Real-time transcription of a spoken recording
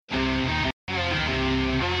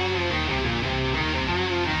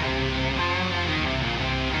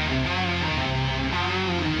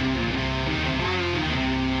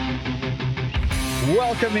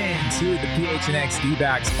Welcome into the PHNX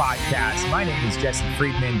D-Backs podcast. My name is Jesse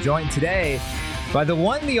Friedman, joined today by the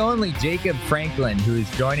one, the only Jacob Franklin, who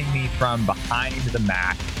is joining me from behind the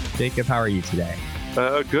Mac. Jacob, how are you today?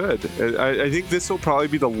 Good. I think this will probably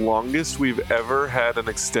be the longest we've ever had an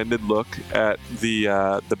extended look at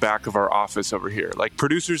the back of our office over here. Like,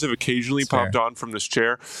 producers have occasionally popped on from this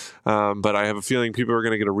chair, but I have a feeling people are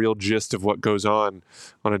going to get a real gist of what goes on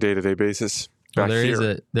a day-to-day basis. Well,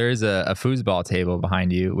 there is a foosball table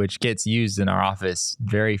behind you, which gets used in our office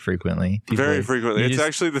very frequently. Very frequently. It's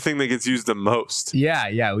actually the thing that gets used the most.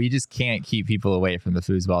 Yeah. We just can't keep people away from the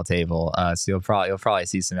foosball table. So you'll probably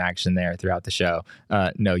see some action there throughout the show.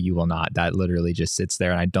 No, you will not. That literally just sits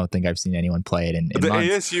there, and I don't think I've seen anyone play it in the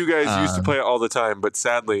months. ASU guys used to play it all the time, but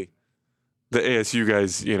sadly, the ASU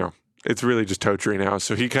guys, it's really just Totri now.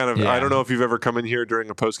 So he kind of, I don't know if you've ever come in here during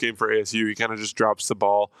a post game for ASU. He kind of just drops the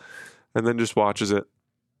ball and then just watches it.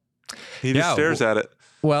 He just stares at it.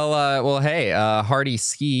 Well, hey, hearty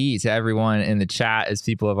ski to everyone in the chat, as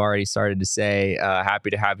people have already started to say. Happy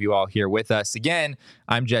to have you all here with us. Again,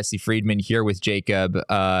 I'm Jesse Friedman here with Jacob,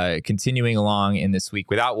 continuing along in this week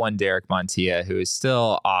without one Derek Montilla, who is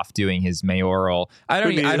still off doing his mayoral.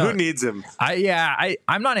 Who needs him?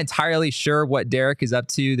 I'm not entirely sure what Derek is up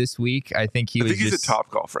to this week. I think he's at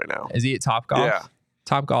Topgolf right now. Is he at Topgolf? Yeah.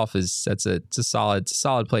 Topgolf it's a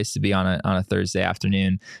solid place to be on a Thursday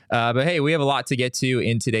afternoon. But hey, we have a lot to get to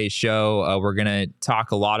in today's show. We're gonna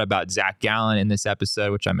talk a lot about Zach Gallen in this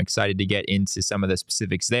episode, which I'm excited to get into some of the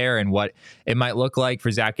specifics there and what it might look like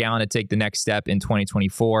for Zach Gallen to take the next step in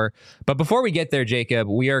 2024. But before we get there, Jacob,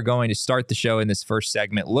 we are going to start the show in this first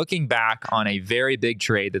segment looking back on a very big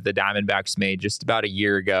trade that the Diamondbacks made just about a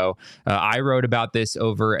year ago. I wrote about this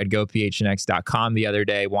over at gophnx.com the other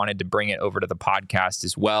day. Wanted to bring it over to the podcast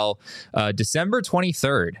as well. December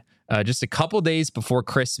 23rd, just a couple days before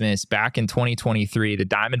Christmas back in 2023, the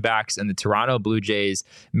Diamondbacks and the Toronto Blue Jays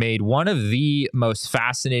made one of the most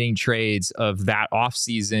fascinating trades of that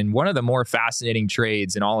offseason, one of the more fascinating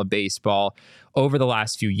trades in all of baseball over the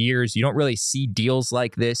last few years. You don't really see deals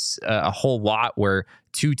like this a whole lot, where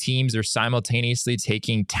two teams are simultaneously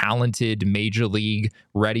taking talented major league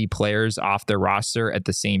ready players off their roster at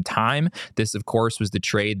the same time. This, of course, was the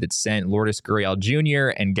trade that sent Lourdes Gurriel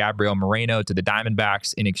Jr. and Gabriel Moreno to the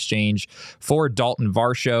Diamondbacks in exchange for Dalton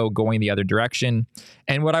Varsho going the other direction.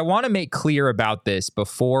 And what I want to make clear about this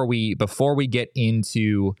before we get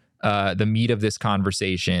into the meat of this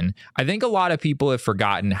conversation, I think a lot of people have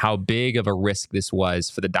forgotten how big of a risk this was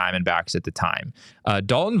for the Diamondbacks at the time.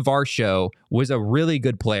 Dalton Varsho was a really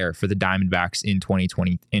good player for the Diamondbacks in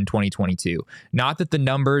 2022. Not that the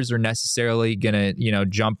numbers are necessarily going to,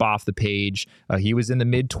 jump off the page. He was in the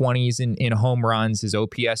mid-20s in home runs. His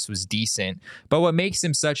OPS was decent. But what makes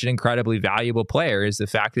him such an incredibly valuable player is the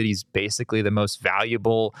fact that he's basically the most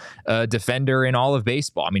valuable defender in all of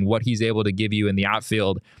baseball. I mean, what he's able to give you in the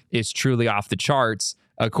outfield is truly off the charts.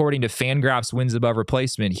 According to Fangraphs wins above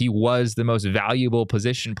replacement, he was the most valuable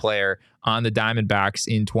position player on the Diamondbacks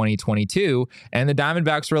in 2022. And the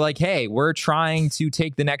Diamondbacks were like, hey, we're trying to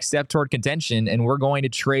take the next step toward contention, and we're going to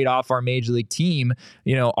trade off our major league team,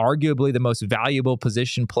 arguably the most valuable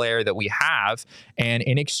position player that we have. And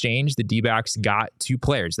in exchange, the D-backs got two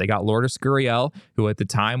players. They got Lourdes Gurriel, who at the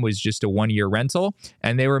time was just a one-year rental,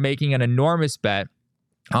 and they were making an enormous bet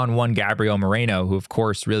on one Gabriel Moreno, who, of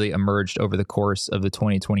course, really emerged over the course of the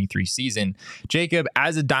 2023 season. Jacob,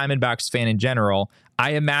 as a Diamondbacks fan in general,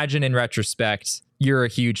 I imagine in retrospect, you're a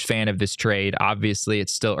huge fan of this trade. Obviously,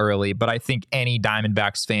 it's still early, but I think any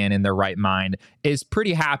Diamondbacks fan in their right mind is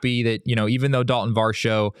pretty happy that, even though Dalton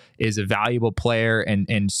Varsho is a valuable player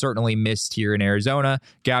and certainly missed here in Arizona,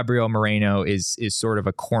 Gabriel Moreno is sort of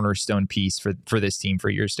a cornerstone piece for this team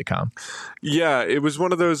for years to come. Yeah, it was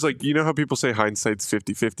one of those, how people say hindsight's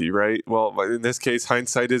 50-50, right? Well, in this case,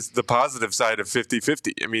 hindsight is the positive side of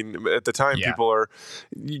 50-50. I mean, at the time,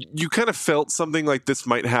 you kind of felt something like this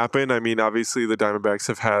might happen. I mean, obviously, the Diamondbacks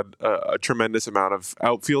have had a tremendous amount of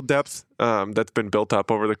outfield depth that's been built up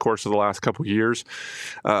over the course of the last couple of years.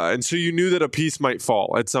 And so you knew that a piece might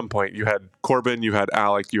fall at some point. You had Corbin, you had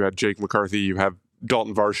Alec, you had Jake McCarthy, you have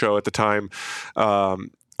Dalton Varsho at the time.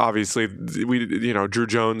 Obviously, Drew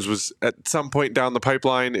Jones was at some point down the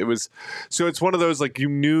pipeline. It's one of those, you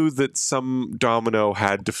knew that some domino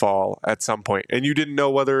had to fall at some point, and you didn't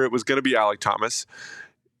know whether it was going to be Alec Thomas.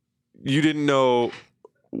 You didn't know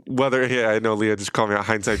whether, I know Leah just called me out,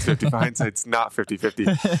 hindsight's 50, but hindsight's not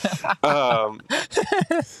 50-50.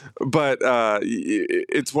 But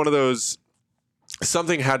it's one of those,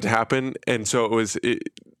 something had to happen. And so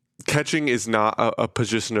catching is not a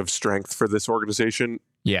position of strength for this organization.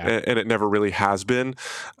 Yeah. And it never really has been.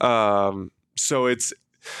 So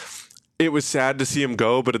it was sad to see him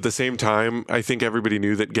go, but at the same time, I think everybody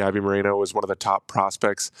knew that Gabby Moreno was one of the top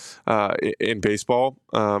prospects in baseball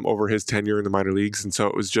over his tenure in the minor leagues. And so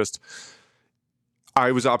it was just,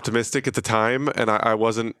 I was optimistic at the time, and I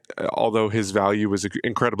wasn't, although his value was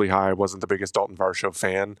incredibly high, I wasn't the biggest Dalton Varsho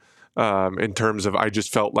fan in terms of, I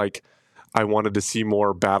just felt like I wanted to see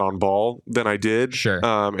more bat on ball than I did. Sure.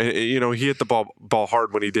 And, he hit the ball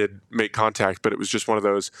hard when he did make contact, but it was just one of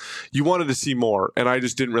those, you wanted to see more. And I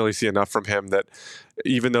just didn't really see enough from him that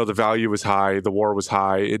even though the value was high, the WAR was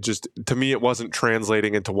high, it just, to me, it wasn't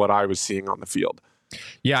translating into what I was seeing on the field.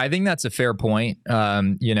 Yeah, I think that's a fair point.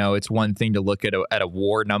 It's one thing to look at a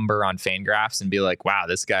WAR number on Fangraphs and be like, wow,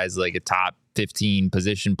 this guy's like a top 15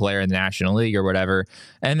 position player in the National League or whatever.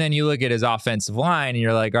 And then you look at his offensive line and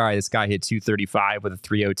you're like, all right, this guy hit 235 with a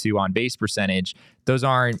 302 on base percentage. Those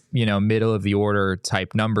aren't, middle of the order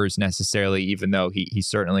type numbers necessarily, even though he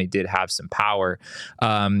certainly did have some power.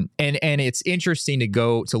 And it's interesting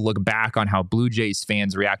to look back on how Blue Jays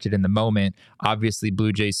fans reacted in the moment. Obviously,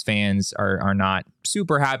 Blue Jays fans are not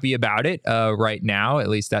super happy about it right now. At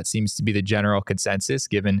least that seems to be the general consensus,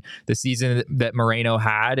 given the season that Moreno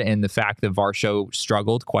had and the fact that Varsho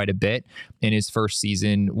struggled quite a bit in his first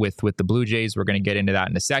season with the Blue Jays. We're going to get into that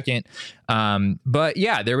in a second. But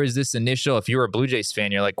yeah, there was this initial, if you were a Blue Jays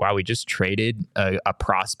fan, you're like, wow, we just traded a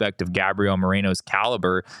prospect of Gabriel Moreno's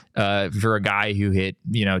caliber for a guy who hit,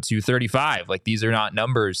 235. Like, these are not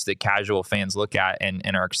numbers that casual fans look at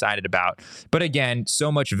and are excited about. But again,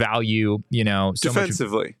 so much value,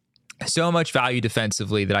 defensively. So much value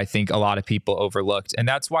defensively that I think a lot of people overlooked. And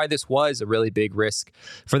that's why this was a really big risk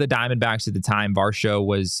for the Diamondbacks at the time. Varsho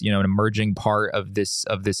was, an emerging part of this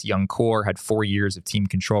young core, had 4 years of team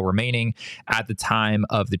control remaining at the time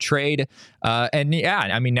of the trade.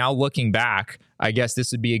 Now looking back, I guess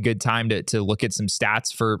this would be a good time to look at some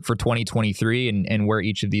stats for 2023 and where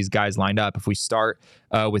each of these guys lined up. If we start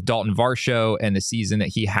with Dalton Varsho and the season that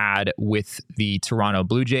he had with the Toronto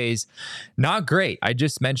Blue Jays, not great. I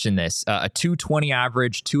just mentioned this. A 220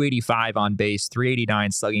 average, 285 on base,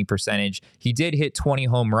 389 slugging percentage. He did hit 20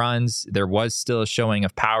 home runs. There was still a showing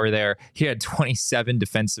of power there. He had 27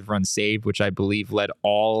 defensive runs saved, which I believe led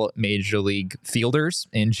all major league fielders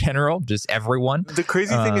in general, just everyone. The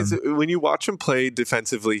crazy thing is when you watch him play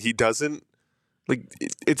defensively, he doesn't, like,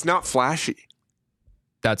 it's not flashy.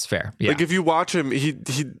 That's fair. Yeah. Like, if you watch him, he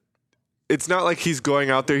it's not like he's going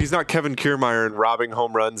out there. He's not Kevin Kiermaier and robbing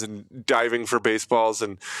home runs and diving for baseballs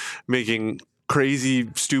and making crazy,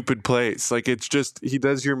 stupid plays. Like, it's just, he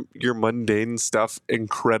does your mundane stuff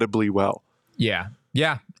incredibly well. Yeah.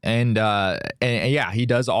 Yeah. And yeah, he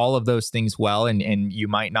does all of those things well, and you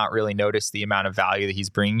might not really notice the amount of value that he's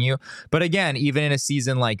bringing you. But again, even in a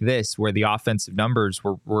season like this, where the offensive numbers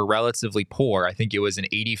were relatively poor, I think it was an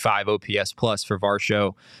 85 OPS plus for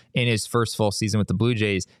Varsho in his first full season with the Blue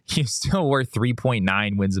Jays, he's still worth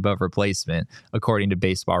 3.9 wins above replacement, according to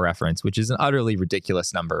Baseball Reference, which is an utterly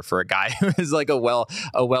ridiculous number for a guy who is like a well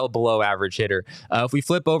below average hitter. If we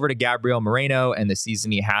flip over to Gabriel Moreno and the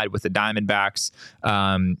season he had with the Diamondbacks,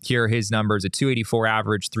 here are his numbers: a 284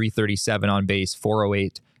 average, 337 on base,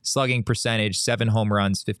 408 slugging percentage, 7 home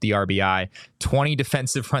runs, 50 RBI, 20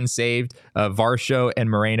 defensive runs saved. Varsho and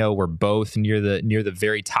Moreno were both near the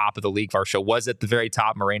very top of the league. Varsho was at the very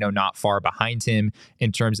top, Moreno not far behind him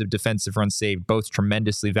in terms of defensive runs saved. Both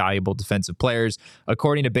tremendously valuable defensive players.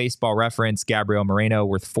 According to Baseball Reference, Gabriel Moreno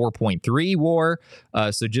worth 4.3 WAR,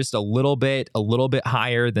 so just a little bit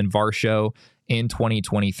higher than Varsho in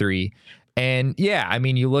 2023. And yeah, I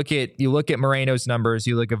mean, you look at Moreno's numbers,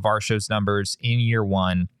 you look at Varsho's numbers in year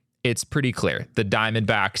one, it's pretty clear the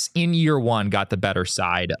Diamondbacks in year one got the better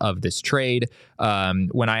side of this trade.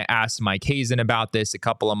 When I asked Mike Hazen about this a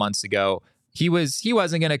couple of months ago, he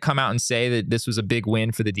wasn't going to come out and say that this was a big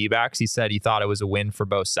win for the D-backs. He said he thought it was a win for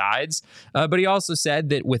both sides. But he also said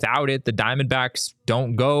that without it, the Diamondbacks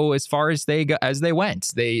don't go as far as they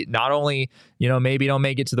went. They not only, maybe don't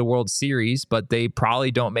make it to the World Series, but they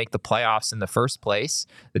probably don't make the playoffs in the first place.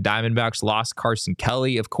 The Diamondbacks lost Carson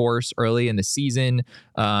Kelly, of course, early in the season.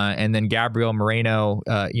 And then Gabriel Moreno,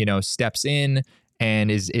 steps in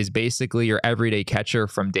and is basically your everyday catcher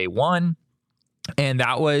from day one. And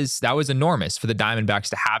that was enormous for the Diamondbacks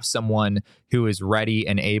to have someone who is ready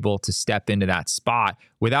and able to step into that spot.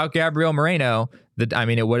 Without Gabriel Moreno,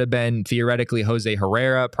 it would have been theoretically Jose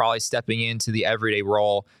Herrera probably stepping into the everyday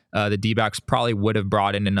role. The D-backs probably would have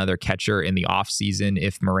brought in another catcher in the offseason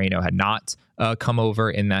if Moreno had not come over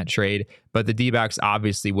in that trade. But the D-backs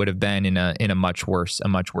obviously would have been in a much worse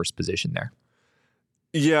position there.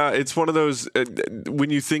 Yeah, it's one of those, when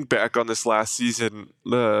you think back on this last season,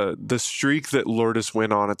 the streak that Lourdes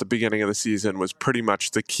went on at the beginning of the season was pretty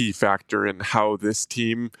much the key factor in how this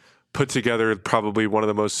team put together probably one of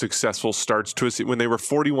the most successful starts to a season when they were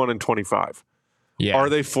 41-25. Yeah. Are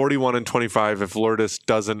they 41-25 if Lourdes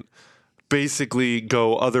doesn't basically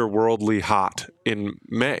go otherworldly hot in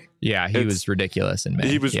May? Yeah, he was ridiculous in May.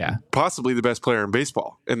 He was possibly the best player in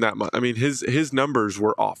baseball in that month. I mean, his numbers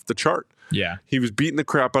were off the chart. Yeah. He was beating the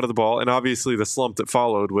crap out of the ball, and obviously the slump that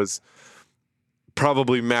followed was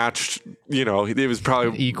probably matched, it was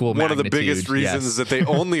probably equal one of the biggest reasons that they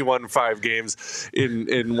only won 5 games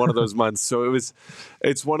in one of those months. So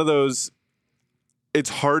it's one of those, it's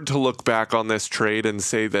hard to look back on this trade and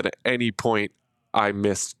say that at any point I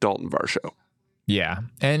missed Dalton Varsho. Yeah.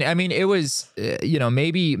 And I mean, it was,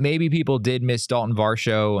 maybe people did miss Dalton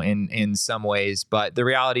Varsho in some ways, but the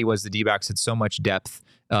reality was the D-backs had so much depth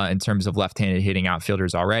in terms of left-handed hitting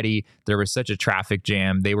outfielders already. There was such a traffic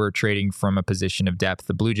jam. They were trading from a position of depth.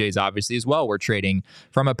 The Blue Jays obviously as well were trading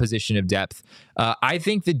from a position of depth. I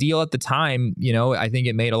think the deal at the time, I think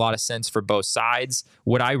it made a lot of sense for both sides.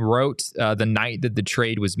 What I wrote the night that the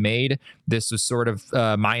trade was made, this was sort of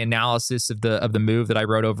my analysis of the move that I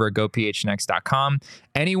wrote over at gophnx.com.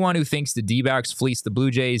 Anyone who thinks the D-backs fleeced the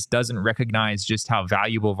Blue Jays doesn't recognize just how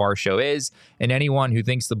valuable Varsho is, and anyone who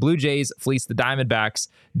thinks the Blue Jays fleeced the Diamondbacks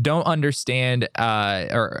doesn't understand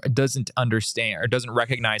or doesn't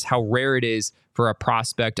recognize how rare it is for a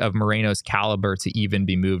prospect of Moreno's caliber to even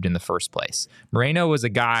be moved in the first place. Moreno was a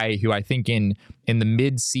guy who I think in the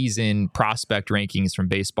mid-season prospect rankings from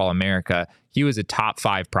Baseball America, he was a top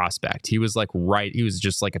 5 prospect. He was he was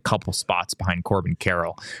just like a couple spots behind Corbin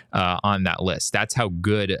Carroll on that list. That's how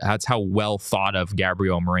well thought of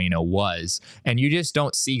Gabriel Moreno was. And you just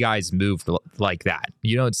don't see guys move like that.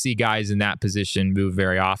 You don't see guys in that position move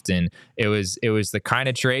very often. It was the kind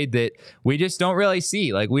of trade that we just don't really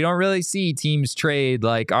see. Like, we don't really see teams trade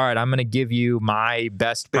like, all right, I'm going to give you my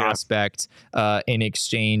best prospect in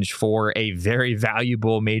exchange for a very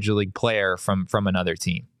valuable major league player from another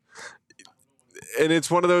team. And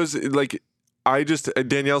it's one of those, like,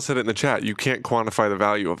 Danielle said it in the chat, you can't quantify the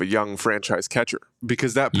value of a young franchise catcher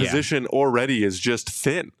because that position already is just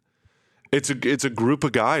thin. It's a group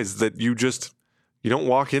of guys that you don't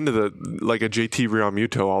walk into like a JT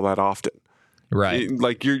Realmuto all that often. Right.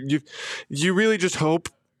 Like you really just hope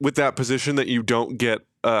with that position that you don't get,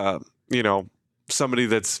 somebody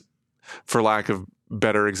that's, for lack of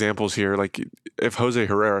better examples here, like if Jose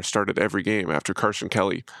Herrera started every game after Carson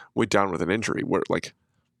Kelly went down with an injury,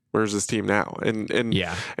 where's this team now?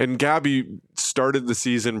 And Gabby started the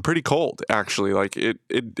season pretty cold, actually. Like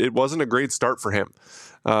it wasn't a great start for him.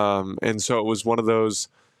 And so it was one of those,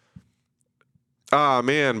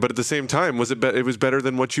 but at the same time, it was better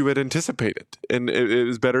than what you had anticipated. And it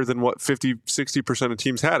was better than what 50-60% of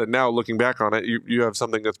teams had. And now looking back on it, you have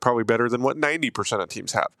something that's probably better than what 90% of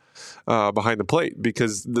teams have behind the plate,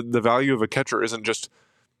 because the value of a catcher isn't just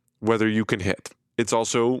whether you can hit. It's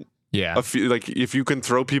also like if you can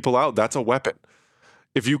throw people out, that's a weapon.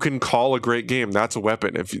 If you can call a great game, that's a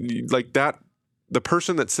weapon. If you, like that, the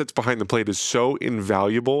person that sits behind the plate is so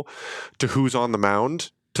invaluable to who's on the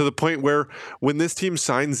mound, to the point where when this team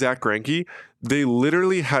signed Zach Greinke, they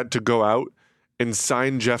literally had to go out and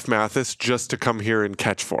sign Jeff Mathis just to come here and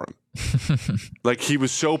catch for him. Like, he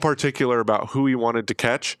was so particular about who he wanted to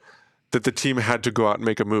catch that the team had to go out and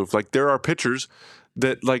make a move. Like, there are pitchers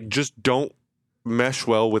that just don't mesh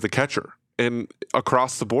well with a catcher. And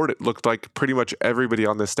across the board, it looked like pretty much everybody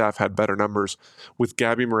on this staff had better numbers with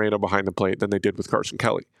Gabby Moreno behind the plate than they did with Carson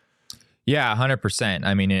Kelly. Yeah, 100%.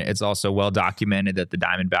 I mean, it's also well documented that the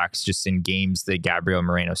Diamondbacks, just in games that Gabriel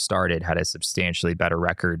Moreno started, had a substantially better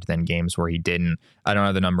record than games where he didn't. I don't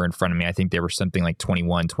have the number in front of me. I think they were something like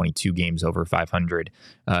 21, 22 games over 500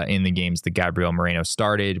 in the games that Gabriel Moreno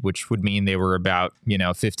started, which would mean they were about,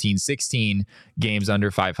 15, 16 games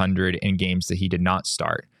under 500 in games that he did not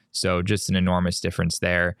start. So just an enormous difference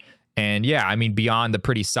there. And yeah, I mean, beyond the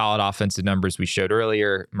pretty solid offensive numbers we showed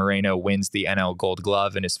earlier, Moreno wins the NL Gold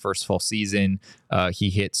Glove in his first full season. He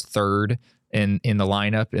hits third in the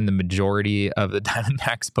lineup in the majority of the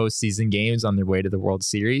Diamondbacks postseason games on their way to the World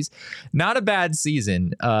Series. Not a bad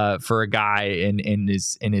season for a guy in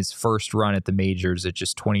his first run at the majors at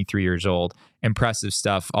just 23 years old. Impressive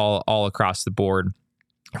stuff all across the board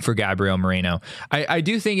for Gabriel Moreno. I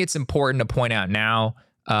do think it's important to point out now,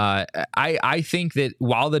 I think that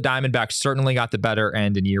while the Diamondbacks certainly got the better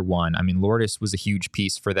end in year one, I mean, Lourdes was a huge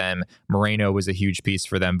piece for them. Moreno was a huge piece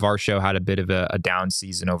for them. Varsho had a bit of a down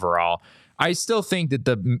season overall. I still think that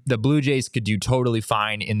the Blue Jays could do totally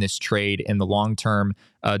fine in this trade in the long term.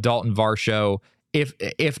 Dalton Varsho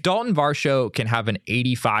if Dalton Varsho can have an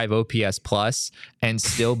 85 OPS plus and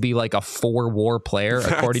still be like a 4-WAR player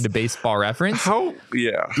according to Baseball Reference, how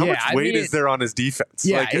much weight is there on his defense?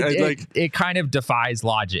 Yeah, it kind of defies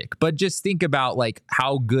logic. But just think about like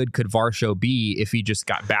how good could Varsho be if he just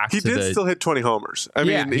got back. He did still hit 20 homers. I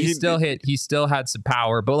mean, he still had some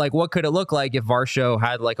power. But like, what could it look like if Varsho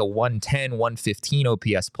had like a 110, 115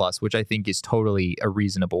 OPS plus, which I think is totally a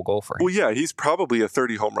reasonable goal for him. Well, yeah, he's probably a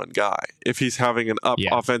 30 home run guy if he's having an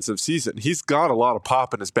offensive season. He's got a lot of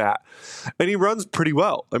pop in his bat, and he runs pretty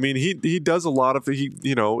well. I mean, he does a lot of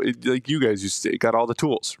like you guys used to say, got all the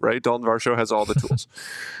tools, right? Dalton Varsho has all the tools,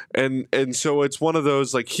 and so it's one of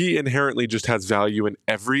those, like, he inherently just has value in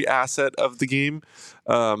every asset of the game,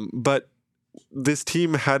 but this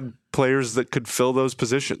team had players that could fill those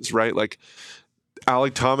positions, right? Like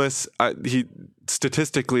Alek Thomas, he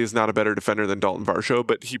statistically is not a better defender than Dalton Varsho,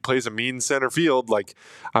 but he plays a mean center field. Like,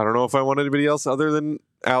 I don't know if I want anybody else other than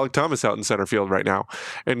Alek Thomas out in center field right now.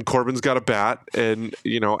 And Corbin's got a bat, and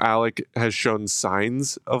Alek has shown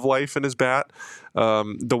signs of life in his bat.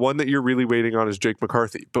 The one that you're really waiting on is Jake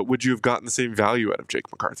McCarthy. But would you have gotten the same value out of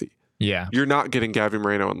Jake McCarthy? Yeah, you're not getting Gabby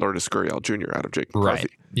Moreno and Lourdes Gurriel Jr. out of Jake McCarthy.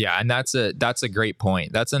 Right. Yeah, and that's a great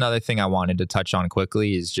point. That's another thing I wanted to touch on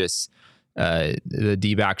quickly is just the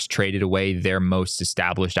D-backs traded away their most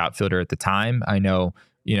established outfielder at the time. I know,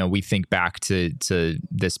 we think back to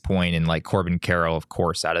this point, and like Corbin Carroll, of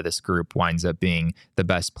course, out of this group winds up being the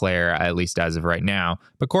best player, at least as of right now.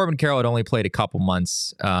 But Corbin Carroll had only played a couple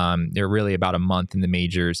months. They're really about a month in the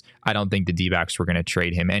majors. I don't think the D-backs were going to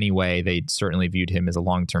trade him anyway. They certainly viewed him as a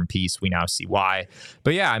long-term piece. We now see why.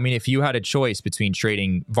 But yeah, I mean, if you had a choice between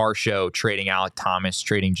trading Varsho, trading Alek Thomas,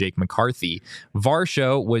 trading Jake McCarthy,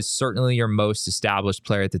 Varsho was certainly your most established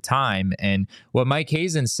player at the time. And what Mike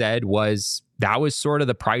Hazen said was, that was sort of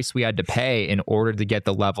the price we had to pay in order to get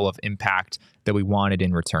the level of impact that we wanted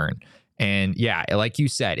in return. And yeah, like you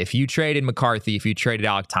said, if you traded McCarthy, if you traded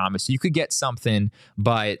Alek Thomas, you could get something.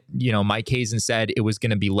 But, Mike Hazen said it was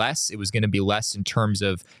going to be less. It was going to be less in terms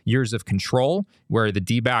of years of control, where the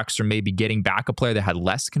D-backs are maybe getting back a player that had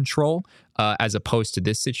less control, as opposed to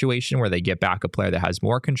this situation where they get back a player that has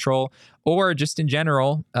more control, or just in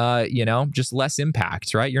general, just less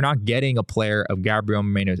impact, right? You're not getting a player of Gabriel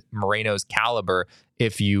Moreno's caliber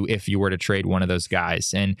if you were to trade one of those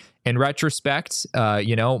guys. And in retrospect,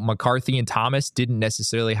 McCarthy and Thomas didn't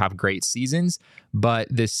necessarily have great seasons, but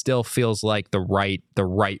this still feels like the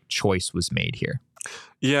right choice was made here.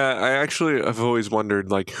 Yeah, I actually have always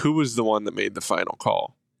wondered, like, who was the one that made the final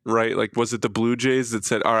call, right? Like, was it the Blue Jays that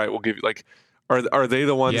said, all right, we'll give you, like, are they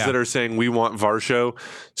the ones that are saying we want Varsho,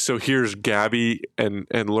 so here's Gabby and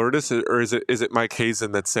Lourdes, or is it Mike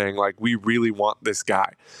Hazen that's saying, like, we really want this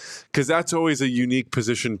guy? Because that's always a unique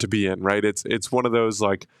position to be in, right? It's one of those,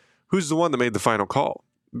 like, who's the one that made the final call?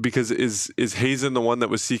 Because is Hazen the one that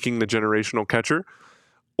was seeking the generational catcher?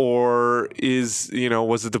 Or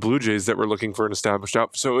was it the Blue Jays that were looking for an established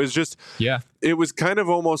out? So it was just, it was kind of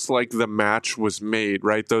almost like the match was made,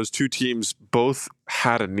 right? Those two teams both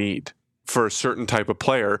had a need for a certain type of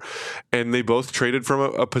player, and they both traded from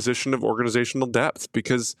a position of organizational depth,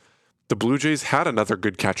 because the Blue Jays had another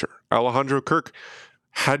good catcher. Alejandro Kirk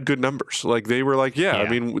had good numbers. Like, they were like, I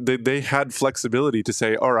mean, they had flexibility to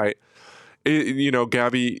say, all right,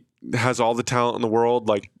 Gabby has all the talent in the world,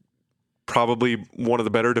 like, probably one of the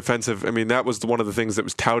better defensive. I mean, that was one of the things that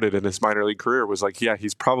was touted in his minor league career, was like,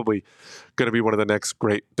 he's probably going to be one of the next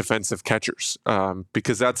great defensive catchers,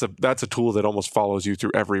 because that's a tool that almost follows you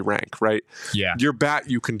through every rank, right? Yeah. Your bat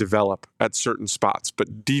you can develop at certain spots,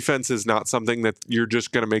 but defense is not something that you're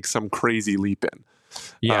just going to make some crazy leap in.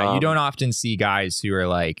 Yeah, you don't often see guys who are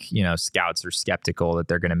like, scouts are skeptical that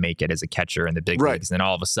they're going to make it as a catcher in the big leagues, and then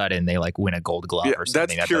all of a sudden they like win a Gold Glove or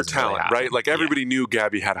something. That's pure talent, really, right? Like, everybody knew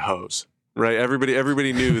Gabby had a hose. Right,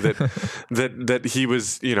 everybody knew that that he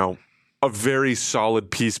was, a very solid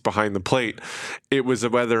piece behind the plate. It was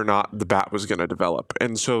whether or not the bat was going to develop,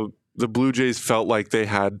 and so the Blue Jays felt like they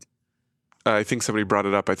had. I think somebody brought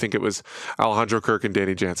it up. I think it was Alejandro Kirk and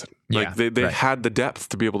Danny Jansen. Like, they had the depth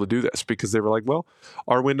to be able to do this, because they were like, well,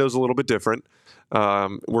 our window's a little bit different.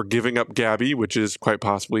 We're giving up Gabby, which is quite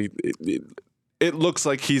possibly. It looks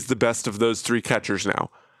like he's the best of those three catchers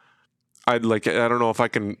now. I don't know if I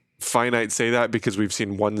can finite say that, because we've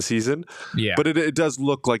seen one season. Yeah. But it does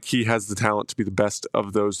look like he has the talent to be the best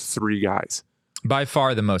of those three guys. By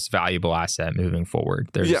far the most valuable asset moving forward.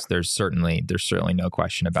 There's certainly no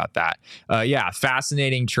question about that.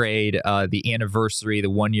 Fascinating trade. The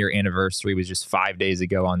 1 year anniversary was just 5 days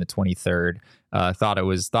ago on the 23rd. Thought it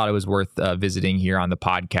was worth visiting here on the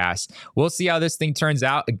podcast. We'll see how this thing turns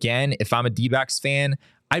out. Again, if I'm a D-backs fan,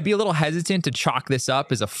 I'd be a little hesitant to chalk this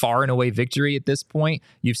up as a far and away victory at this point.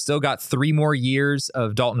 You've still got 3 more years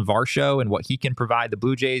of Dalton Varsho and what he can provide the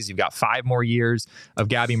Blue Jays. You've got 5 more years of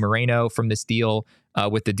Gabby Moreno from this deal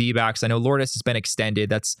with the D-backs. I know Lourdes has been extended.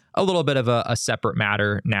 That's a little bit of a separate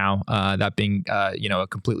matter now, that being a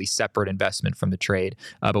completely separate investment from the trade.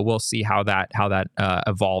 But we'll see how that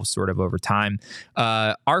evolves sort of over time.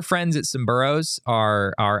 Our friends at Somburros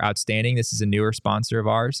are outstanding. This is a newer sponsor of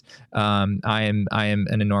ours. I am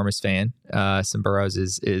an enormous fan. Somburros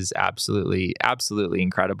is absolutely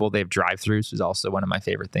incredible. They have drive-throughs, which is also one of my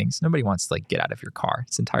favorite things. Nobody wants to get out of your car.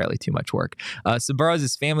 It's entirely too much work. Somburros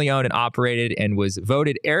is family owned and operated and was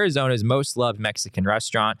voted Arizona's most loved Mexican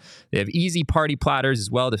restaurant. They have easy party platters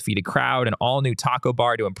as well to feed a crowd, an all-new taco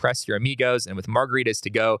bar to impress your amigos, and with margaritas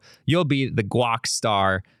to go, you'll be the guac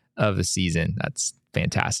star of the season. That's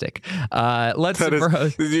fantastic. Can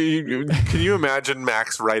you imagine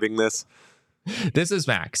Max writing this? This is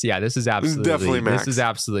Max. Yeah, this is definitely Max. This is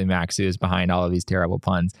absolutely Max who is behind all of these terrible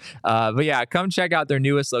puns. But yeah, come check out their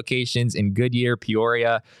newest locations in Goodyear,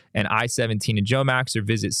 Peoria, and I-17 in Jomax, or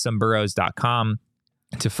visit somburros.com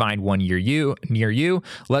to find one near you.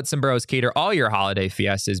 Let Somburros cater all your holiday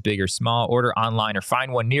fiestas, big or small. Order online or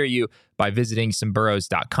find one near you by visiting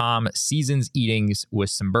somburros.com. Seasons eatings with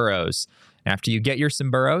Somburros. After you get your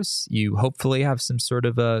Somburros, you hopefully have some sort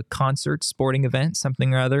of a concert, sporting event,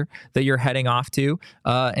 something or other that you're heading off to.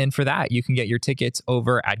 And for that, you can get your tickets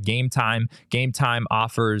over at Game Time. Game Time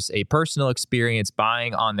offers a personal experience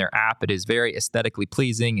buying on their app. It is very aesthetically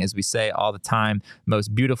pleasing, as we say all the time.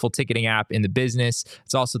 Most beautiful ticketing app in the business.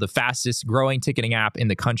 It's also the fastest growing ticketing app in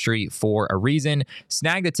the country for a reason.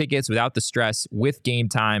 Snag the tickets without the stress with Game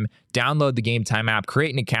Time. Download the Game Time app,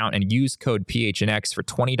 create an account, and use code PHNX for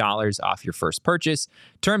 $20 off your first purchase.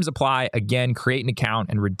 Terms apply. Again, create an account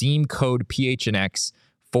and redeem code PHNX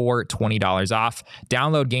for $20 off.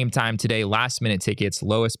 Download Game Time today. Last minute tickets,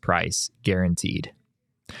 lowest price guaranteed.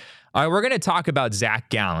 All right, we're going to talk about Zach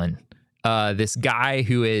Gallen, this guy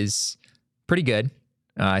who is pretty good.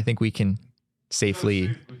 I think we can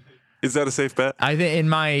safely... Is that a safe bet? I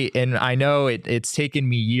think I know it's taken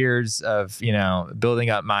me years of, building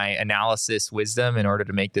up my analysis wisdom in order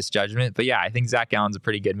to make this judgment. But yeah, I think Zach Gallen's a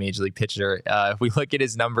pretty good major league pitcher. If we look at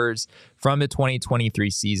his numbers from the 2023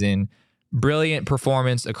 season, brilliant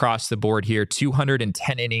performance across the board here,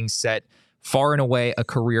 210 innings set, far and away a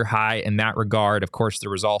career high in that regard. Of course, there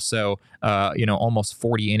was also, almost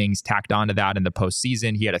 40 innings tacked onto that in the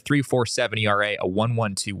postseason. He had a 3.47 ERA, a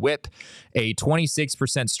 1.12 WHIP, a 26%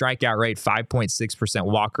 strikeout rate, 5.6%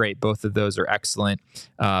 walk rate. Both of those are excellent.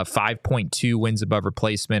 5.2 wins above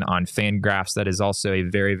replacement on Fangraphs. That is also a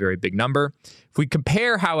very, very big number. If we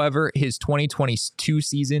compare, however, his 2022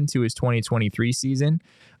 season to his 2023 season,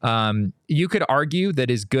 you could argue that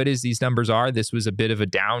as good as these numbers are, this was a bit of a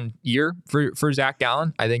down year for Zach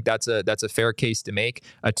Gallen. I think that's a fair case to make.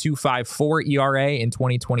 A 2.54 ERA in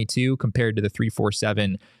 2022 compared to the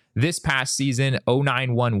 3.47 this past season.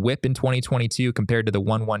 0.91 WHIP in 2022 compared to the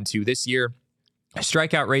 1.12 this year.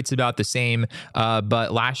 Strikeout rate's about the same,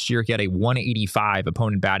 but last year he had a 185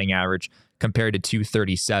 opponent batting average compared to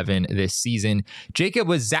 237 this season. Jacob,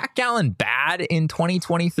 was Zach Gallen bad in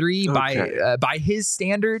 2023 by his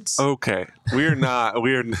standards? Okay, we're not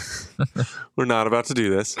about to do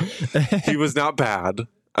this. He was not bad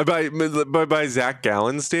by Zach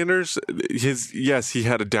Gallen standards. He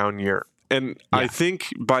had a down year, and yeah. I think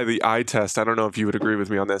by the eye test, I don't know if you would agree with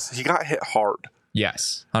me on this. He got hit hard.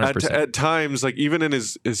 Yes, 100%. At times, even in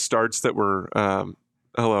his starts that were,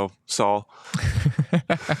 hello, Saul.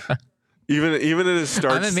 Even in his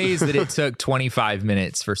starts, I'm amazed that it took 25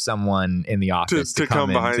 minutes for someone in the office to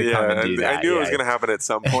come behind. I knew it was going to happen at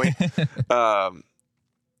some point.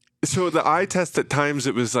 So the eye test at times,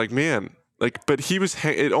 it was but he was.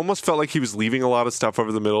 It almost felt like he was leaving a lot of stuff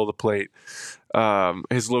over the middle of the plate.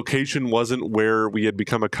 His location wasn't where we had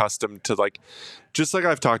become accustomed to, just like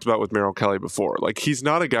I've talked about with Merrill Kelly before. He's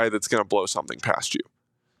not a guy that's going to blow something past you.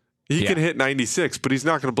 He can hit 96, but he's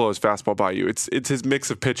not going to blow his fastball by you. It's his mix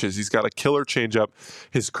of pitches. He's got a killer changeup.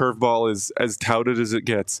 His curveball is as touted as it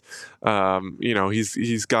gets.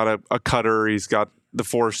 He's got a cutter. He's got the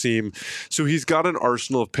four seam. So he's got an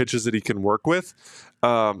arsenal of pitches that he can work with.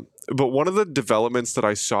 But one of the developments that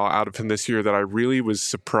I saw out of him this year that I really was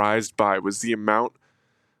surprised by was the amount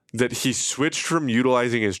that he switched from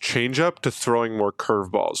utilizing his changeup to throwing more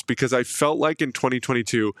curveballs. Because I felt like in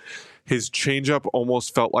 2022, his changeup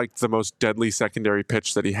almost felt like the most deadly secondary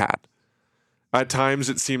pitch that he had. At times,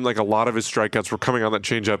 it seemed like a lot of his strikeouts were coming on that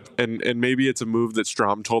changeup, and maybe it's a move that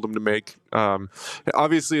Strom told him to make.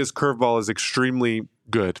 Obviously, his curveball is extremely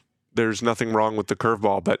good. There's nothing wrong with the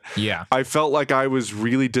curveball, but yeah, I felt like I was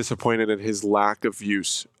really disappointed in his lack of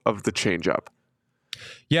use of the changeup.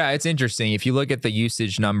 Yeah, it's interesting. If you look at the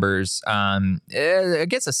usage numbers, it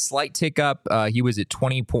gets a slight tick up. He was at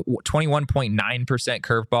 21.9%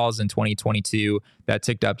 curveballs in 2022. That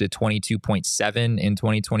ticked up to 22.7 in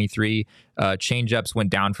 2023. Changeups went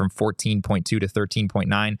down from 14.2 to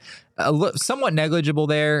 13.9. Somewhat negligible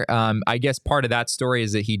there. I guess part of that story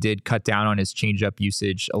is that he did cut down on his changeup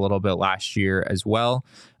usage a little bit last year as well.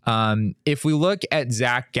 If we look at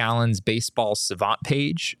Zach Gallen's baseball savant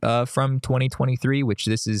page from 2023, which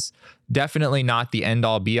this is definitely not the end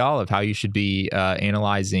all be all of how you should be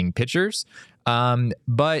analyzing pitchers.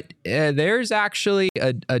 But there's actually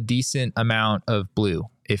a decent amount of blue.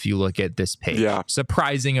 If you look at this page,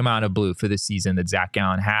 surprising amount of blue for the season that Zach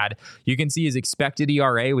Gallen had. You can see his expected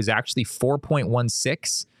ERA was actually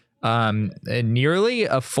 4.16. Nearly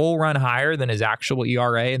a full run higher than his actual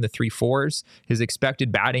ERA in the 3.4s. His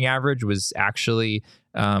expected batting average was actually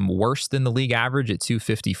worse than the league average at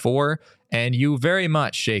 254. And you very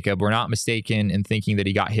much, Jacob, were not mistaken in thinking that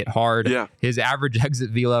he got hit hard. Yeah. His average exit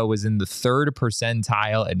velo was in the 3rd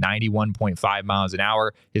percentile at 91.5 miles an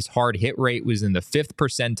hour. His hard hit rate was in the 5th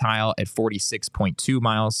percentile at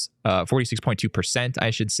 46.2%, I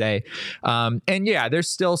should say. And yeah, there's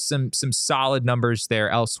still some solid numbers there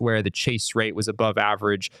elsewhere. The chase rate was above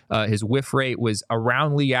average. His whiff rate was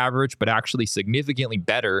around league average, but actually significantly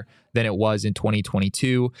better than it was in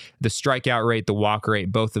 2022. The strikeout rate, the walk rate,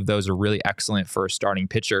 both of those are really excellent for a starting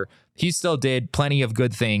pitcher. He still did plenty of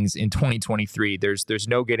good things in 2023. There's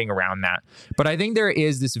no getting around that. But I think there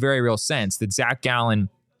is this very real sense that Zach Gallen,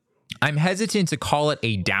 I'm hesitant to call it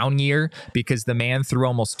a down year because the man threw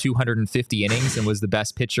almost 250 innings and was the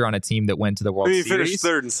best pitcher on a team that went to the World Series. He finished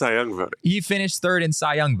 3rd in Cy Young voting. He finished 3rd in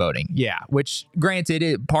Cy Young voting. Yeah, which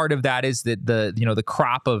granted, part of that is that the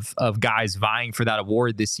crop of guys vying for that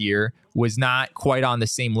award this year was not quite on the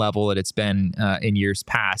same level that it's been in years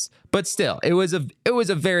past. But still, it was a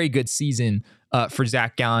very good season for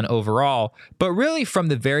Zach Gallen overall. But really, from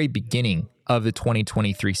the very beginning of the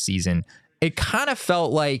 2023 season, it kind of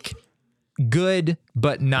felt like good,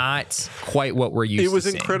 but not quite what we're used to. It was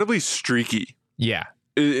seeing. incredibly streaky. Yeah.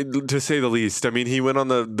 To say the least. I mean, he went on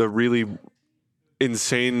the really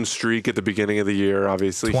insane streak at the beginning of the year,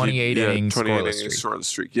 obviously. 28 innings scoreless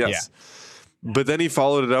streak. Yes. Yeah. But then he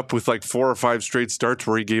followed it up with like 4 or 5 straight starts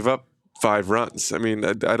where he gave up 5 runs. I mean,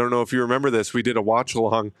 I don't know if you remember this. We did a watch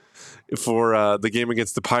along for the game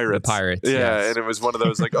against the Pirates. Yeah, yes. And it was one of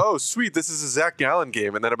those like, oh, sweet, this is a Zach Gallen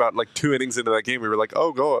game. And then about like 2 innings into that game, we were like,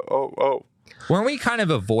 oh. Weren't we kind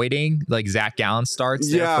of avoiding like Zach Gallen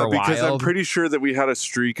starts there for a while? Yeah, because I'm pretty sure that we had a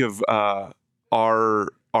streak of our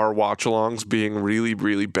watch-alongs being really,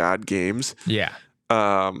 really bad games. Yeah.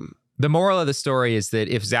 The moral of the story is that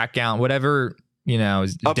if Zach Gallen, whatever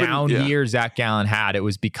year Zach Gallen had, it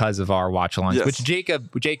was because of our watch-alongs, which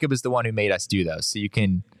Jacob is the one who made us do those. So you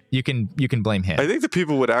can blame him. I think the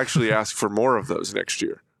people would actually ask for more of those next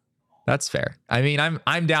year. That's fair. I mean,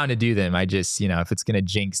 I'm down to do them. I just, if it's going to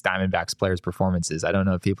jinx Diamondbacks players' performances, I don't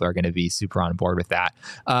know if people are going to be super on board with that.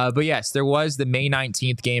 But yes, there was the May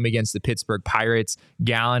 19th game against the Pittsburgh Pirates.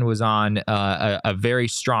 Gallen was on a very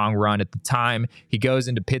strong run at the time. He goes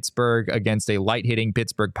into Pittsburgh against a light-hitting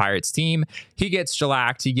Pittsburgh Pirates team. He gets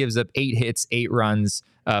shellacked. He gives up 8 hits, 8 runs.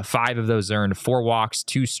 5 of those earned, 4 walks,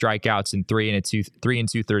 2 strikeouts in 3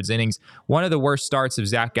 2/3 innings. One of the worst starts of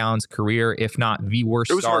Zach Gallen's career, if not the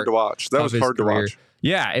worst. It was hard to watch. That was hard to watch.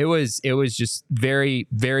 Yeah, it was just very,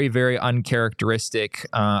 very, very uncharacteristic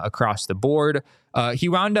across the board. He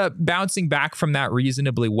wound up bouncing back from that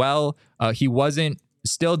reasonably well. He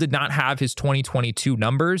still did not have his 2022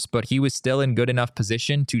 numbers, but he was still in good enough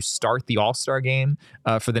position to start the All-Star game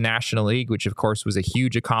for the National League, which of course was a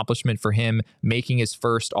huge accomplishment for him, making his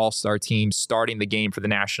first All-Star team, starting the game for the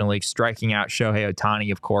National League, striking out Shohei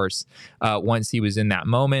Ohtani, of course, once he was in that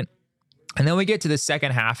moment. And then we get to the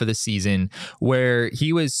second half of the season where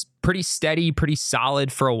he was pretty steady, pretty solid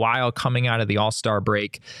for a while coming out of the All-Star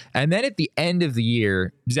break. And then at the end of the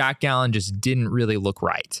year, Zach Gallen just didn't really look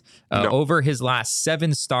right. Over his last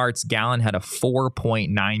 7 starts, Gallen had a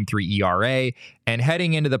 4.93 ERA. And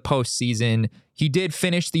heading into the postseason, he did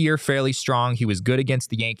finish the year fairly strong. He was good against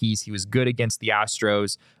the Yankees. He was good against the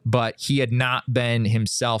Astros. But he had not been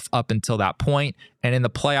himself up until that point. And in the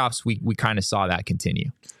playoffs, we kind of saw that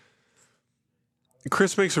continue.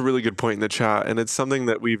 Chris makes a really good point in the chat, and it's something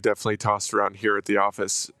that we've definitely tossed around here at the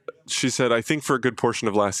office. She said, I think for a good portion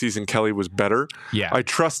of last season, Kelly was better. Yeah. I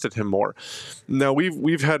trusted him more. Now,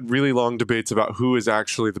 we've had really long debates about who is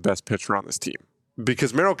actually the best pitcher on this team,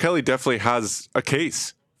 because Merrill Kelly definitely has a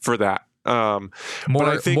case for that But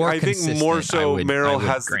I think more so Merrill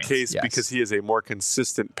has the case because he is a more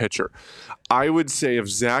consistent pitcher. I would say if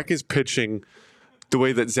Zach is pitching the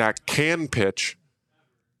way that Zach can pitch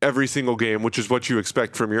every single game, which is what you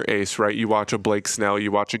expect from your ace, right? You watch a Blake Snell,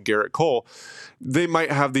 you watch a Garrett Cole, they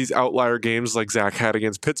might have these outlier games like Zach had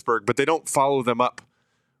against Pittsburgh, but they don't follow them up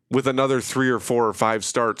with another 3 or 4 or 5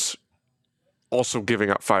 starts also giving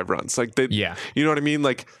up 5 runs. Like you know what I mean?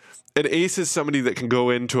 Like an ace is somebody that can go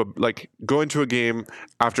into a game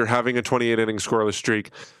after having a 28 inning scoreless streak,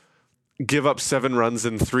 give up 7 runs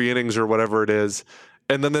in 3 innings or whatever it is,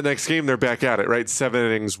 and then the next game they're back at it, right? 7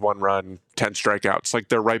 innings, 1 run, 10 strikeouts. Like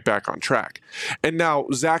they're right back on track. And now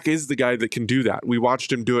Zach is the guy that can do that. We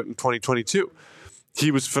watched him do it in 2022. He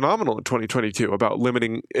was phenomenal in 2022 about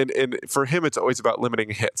limiting, and for him it's always about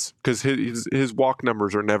limiting hits because his walk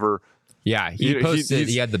numbers are never. Yeah, he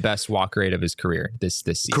had the best walk rate of his career this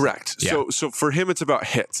season. Correct. Yeah. So for him, it's about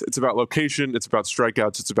hits. It's about location. It's about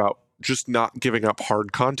strikeouts. It's about just not giving up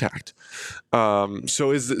hard contact.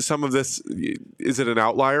 So is it an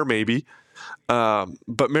outlier? Maybe.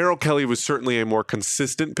 But Merrill Kelly was certainly a more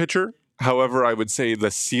consistent pitcher. However, I would say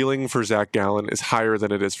the ceiling for Zach Gallen is higher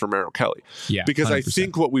than it is for Merrill Kelly. Yeah, because 100%. I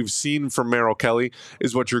think what we've seen from Merrill Kelly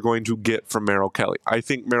is what you're going to get from Merrill Kelly. I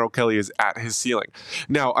think Merrill Kelly is at his ceiling.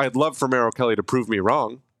 Now, I'd love for Merrill Kelly to prove me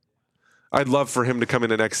wrong. I'd love for him to come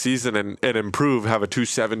in the next season and improve, have a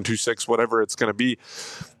 2.7, 2.6, whatever it's going to be.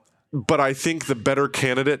 But I think the better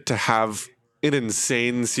candidate to have an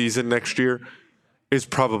insane season next year is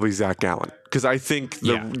probably Zach Gallen. Because I think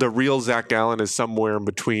the real Zach Gallen is somewhere in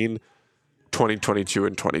between 2022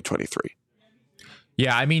 and 2023.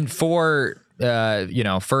 Yeah, I mean, for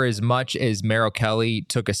as much as Merrill Kelly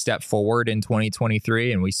took a step forward in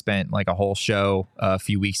 2023, and we spent like a whole show a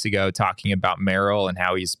few weeks ago talking about Merrill and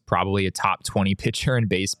how he's probably a top 20 pitcher in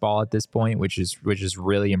baseball at this point, which is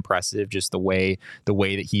really impressive. Just the way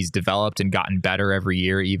that he's developed and gotten better every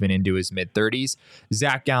year, even into his mid 30s.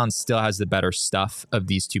 Zach Gallen still has the better stuff of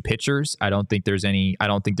these two pitchers. I don't think there's any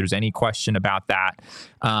question about that.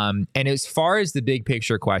 And as far as the big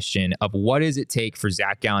picture question of what does it take for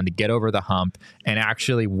Zach Gallen to get over the hump and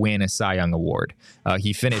actually win a Cy Young Award.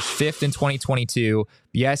 He finished 5th in 2022.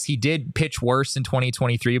 Yes, he did pitch worse in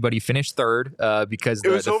 2023, but he finished 3rd because the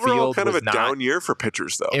overall field kind of a down year for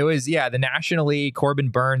pitchers, though. It was, the National League. Corbin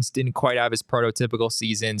Burns didn't quite have his prototypical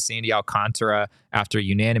season. Sandy Alcantara, after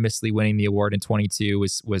unanimously winning the award in 22,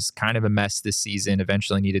 was kind of a mess this season.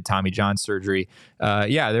 Eventually needed Tommy John surgery.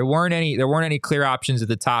 There weren't any clear options at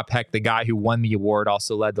the top. Heck, the guy who won the award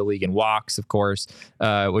also led the league in walks, of course,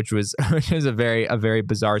 which was a very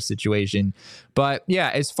bizarre situation. But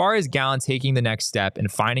yeah, as far as Gallen taking the next step and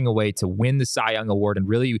finding a way to win the Cy Young Award and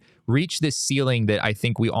really reach this ceiling that I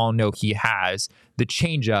think we all know he has, the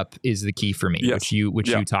changeup is the key for me, which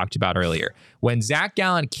you talked about earlier. When Zach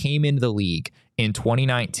Gallen came into the league in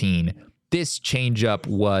 2019, this changeup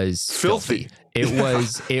was filthy.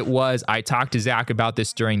 It was. I talked to Zach about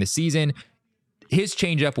this during the season. His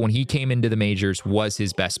changeup when he came into the majors was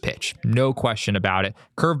his best pitch. No question about it.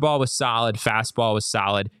 Curveball was solid. Fastball was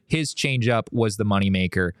solid. His changeup was the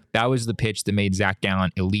moneymaker. That was the pitch that made Zach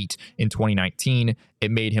Gallen elite in 2019.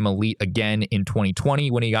 It made him elite again in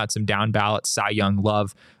 2020 when he got some down ballot Cy Young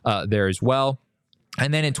love there as well.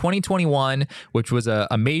 And then in 2021, which was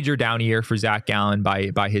a major down year for Zach Gallen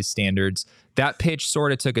by his standards, that pitch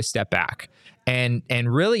sort of took a step back. And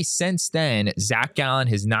really since then, Zach Gallen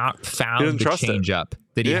has not found the changeup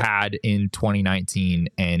that he had in 2019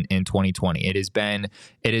 and 2020. It has been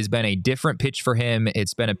a different pitch for him.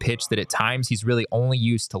 It's been a pitch that at times he's really only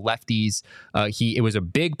used to lefties. It was a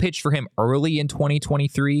big pitch for him early in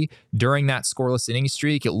 2023 during that scoreless inning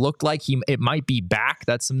streak. It looked like it might be back.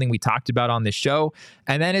 That's something we talked about on this show.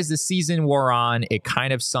 And then as the season wore on, it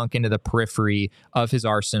kind of sunk into the periphery of his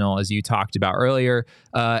arsenal, as you talked about earlier.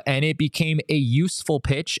 And it became a useful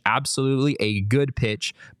pitch, absolutely a good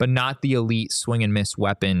pitch, but not the elite swing and miss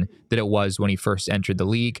weapon that it was when he first entered the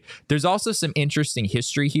league. There's also some interesting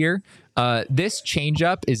history here. This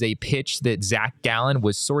changeup is a pitch that Zach Gallen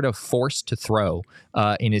was sort of forced to throw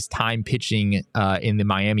in his time pitching in the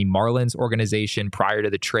Miami Marlins organization prior to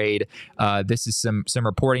the trade. This is some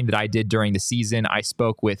reporting that I did during the season. I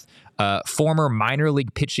spoke with former minor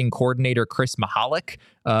league pitching coordinator Chris Mahalik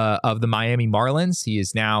of the Miami Marlins. He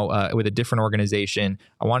is now with a different organization.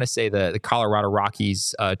 I want to say the Colorado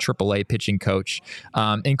Rockies AAA pitching coach.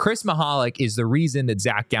 And Chris Mahalik is the reason that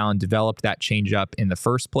Zach Gallen developed that changeup in the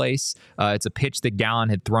first place. It's a pitch that Gallen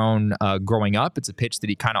had thrown growing up. It's a pitch that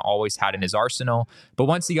he kind of always had in his arsenal. But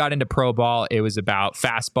once he got into pro ball, it was about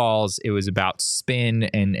fastballs. It was about spin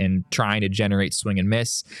and trying to generate swing and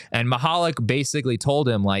miss. And Mahalik basically told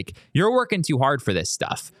him, like, you're working too hard for this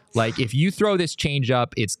stuff. Like, if you throw this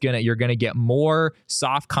changeup, you're gonna get more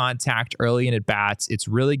soft contact early in at bats. It's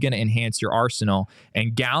really gonna enhance your arsenal.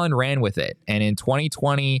 And Gallen ran with it. And in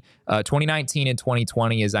 2019 and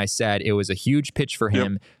 2020, as I said, it was a huge pitch for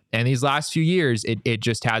him. Yep. And these last few years, it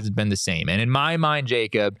just hasn't been the same. And in my mind,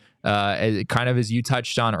 Jacob, kind of as you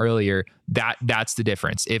touched on earlier, that's the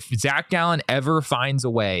difference. If Zach Gallen ever finds a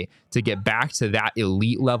way to get back to that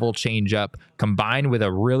elite level changeup, combined with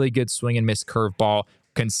a really good swing and miss curveball,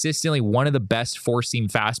 consistently one of the best four-seam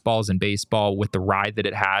fastballs in baseball with the ride that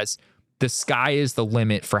it has, the sky is the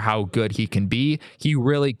limit for how good he can be. He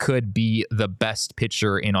really could be the best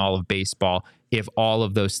pitcher in all of baseball if all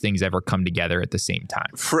of those things ever come together at the same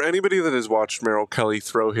time. For anybody that has watched Merrill Kelly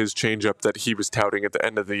throw his changeup that he was touting at the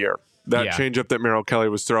end of the year, that changeup that Merrill Kelly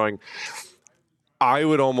was throwing, I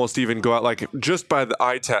would almost even go out, like, just by the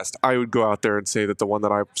eye test, I would go out there and say that the one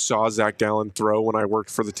that I saw Zach Gallen throw when I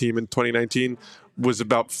worked for the team in 2019 was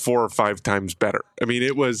about 4 or 5 times better. I mean,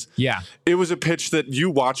 it was a pitch that you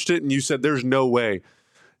watched it and you said, there's no way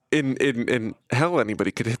in hell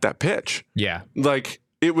anybody could hit that pitch. Yeah. Like,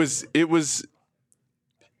 it was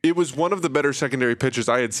one of the better secondary pitches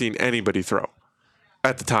I had seen anybody throw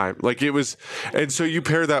at the time. Like, it was, and so you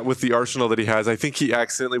pair that with the arsenal that he has. I think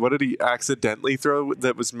what did he accidentally throw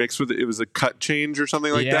that was mixed with it? It was a cut change or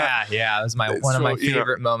something like that. Yeah, it was one of my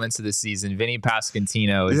favorite moments of the season. Vinny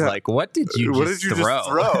Pasquantino is like, what did you just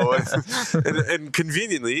throw? and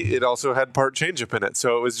conveniently, it also had part changeup in it.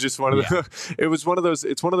 So it was just one of the, it's one of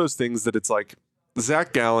those things that it's like,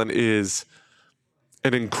 Zach Gallen is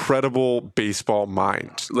an incredible baseball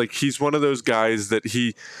mind. Like, he's one of those guys that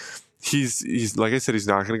he's like I said, he's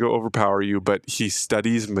not going to go overpower you, but he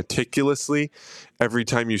studies meticulously. Every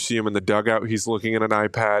time you see him in the dugout, he's looking at an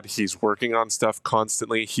iPad. He's working on stuff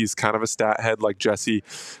constantly. He's kind of a stat head like Jesse.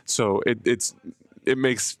 So it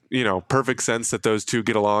makes, perfect sense that those two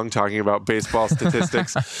get along talking about baseball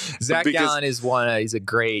statistics. Zach Gallen is he's a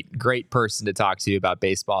great person to talk to about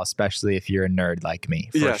baseball, especially if you're a nerd like me.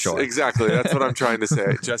 Yes, sure. Exactly. That's what I'm trying to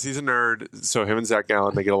say. Jesse's a nerd, so him and Zach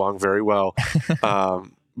Gallen, they get along very well.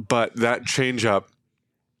 But that changeup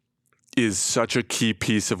is such a key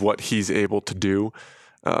piece of what he's able to do,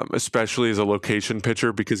 especially as a location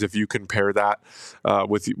pitcher, because if you compare that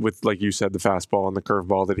with like you said, the fastball and the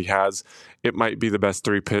curveball that he has, it might be the best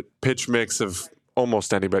pitch mix of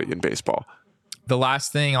almost anybody in baseball. The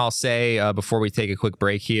last thing I'll say before we take a quick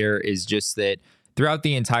break here is just that throughout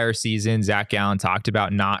the entire season, Zach Gallen talked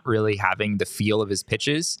about not really having the feel of his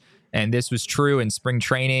pitches. And this was true in spring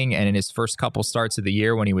training and in his first couple starts of the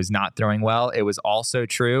year when he was not throwing well. It was also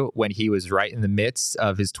true when he was right in the midst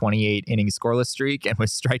of his 28-inning scoreless streak and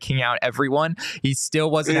was striking out everyone. He still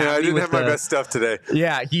wasn't happy. I didn't have my best stuff today.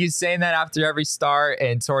 Yeah, he's saying that after every start,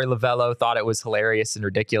 and Torey Lovello thought it was hilarious and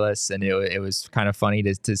ridiculous, and it was kind of funny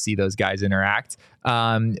to see those guys interact.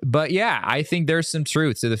 But yeah, I think there's some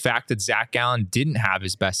truth to the fact that Zach Gallen didn't have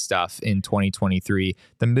his best stuff in 2023.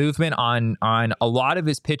 The movement on a lot of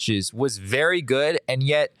his pitches was very good, and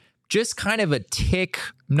yet just kind of a tick,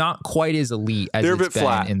 not quite as elite as it's been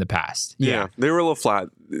flat in the past. Yeah, they were a little flat.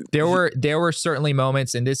 There were certainly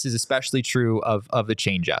moments, and this is especially true of the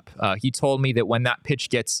changeup. He told me that when that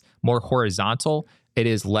pitch gets more horizontal, it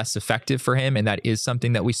is less effective for him, and that is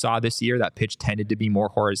something that we saw this year. That pitch tended to be more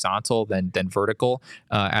horizontal than vertical,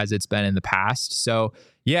 as it's been in the past. So,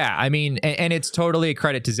 yeah, I mean, and it's totally a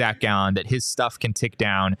credit to Zach Gallen that his stuff can tick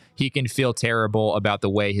down. He can feel terrible about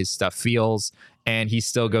the way his stuff feels, and he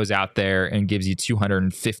still goes out there and gives you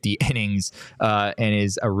 250 innings and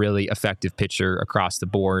is a really effective pitcher across the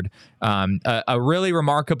board. A really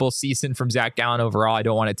remarkable season from Zach Gallen overall. I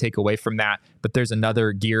don't want to take away from that, but there's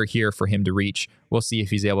another gear here for him to reach. We'll see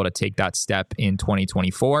if he's able to take that step in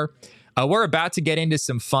 2024. We're about to get into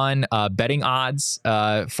some fun betting odds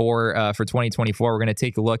for 2024. We're going to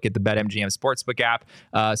take a look at the BetMGM Sportsbook app.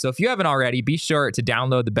 So if you haven't already, be sure to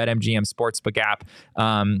download the BetMGM Sportsbook app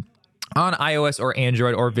on iOS or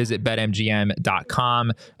Android, or visit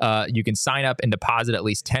BetMGM.com. You can sign up and deposit at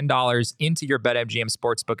least $10 into your BetMGM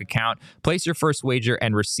Sportsbook account, place your first wager,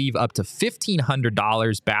 and receive up to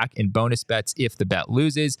 $1,500 back in bonus bets if the bet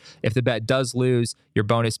loses. If the bet does lose, your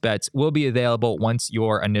bonus bets will be available once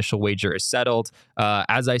your initial wager is settled.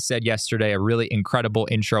 As I said yesterday, a really incredible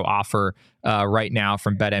intro offer right now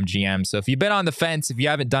from BetMGM. So if you've been on the fence, if you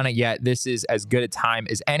haven't done it yet, this is as good a time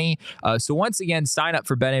as any. So once again, sign up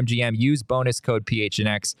for BetMGM use bonus code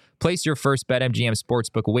PHNX. Place your first BetMGM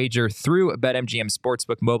Sportsbook wager through BetMGM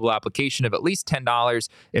Sportsbook mobile application of at least $10.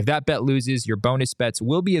 If that bet loses, your bonus bets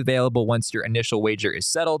will be available once your initial wager is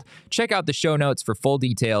settled. Check out the show notes for full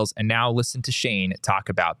details. And now listen to Shane talk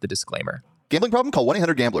about the disclaimer. Gambling problem? Call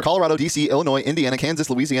 1-800-GAMBLER. Colorado, D.C., Illinois, Indiana, Kansas,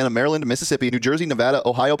 Louisiana, Maryland, Mississippi, New Jersey, Nevada,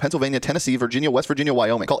 Ohio, Pennsylvania, Tennessee, Virginia, West Virginia,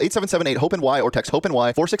 Wyoming. Call 877-8-HOPE-NY or text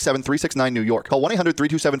HOPE-NY 467-369 New York. Call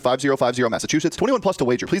 1-800-327-5050 Massachusetts. 21 plus to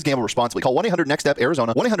wager. Please gamble responsibly. Call 1-800-NEXT-STEP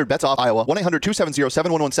Arizona. 1-800-BETS-OFF Iowa.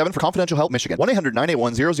 1-800-270-7117 for confidential help Michigan.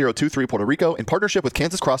 1-800-981-0023 Puerto Rico in partnership with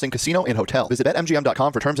Kansas Crossing Casino and Hotel. Visit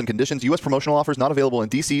BetMGM.com for terms and conditions. U.S. promotional offers not available in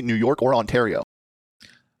D.C., New York, or Ontario.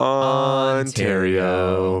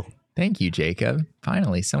 Ontario. Thank you, Jacob.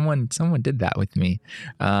 Finally, someone did that with me.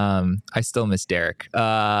 I still miss Derek.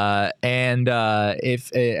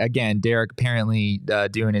 If again, Derek apparently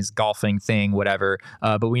doing his golfing thing, whatever.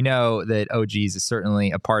 But we know that OGs is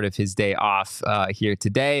certainly a part of his day off here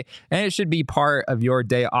today, and it should be part of your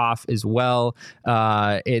day off as well.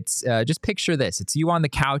 It's just picture this: it's you on the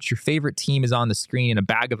couch, your favorite team is on the screen, and a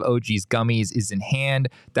bag of OGs gummies is in hand.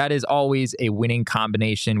 That is always a winning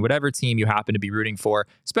combination, whatever team you happen to be rooting for,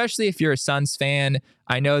 especially if you're a Suns fan.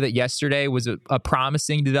 I know that yesterday was a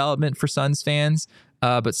promising development for Suns fans,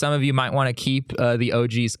 but some of you might want to keep the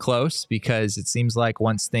OGs close because it seems like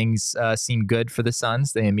once things seem good for the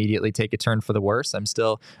Suns, they immediately take a turn for the worse. I'm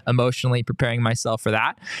still emotionally preparing myself for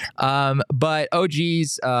that. But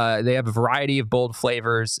OGs, they have a variety of bold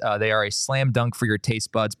flavors. They are a slam dunk for your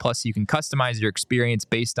taste buds. Plus, you can customize your experience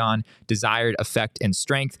based on desired effect and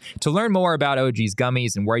strength. To learn more about OGs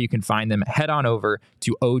gummies and where you can find them, head on over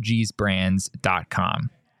to ogsbrands.com.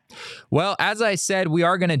 Well, as I said, we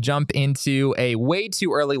are going to jump into a way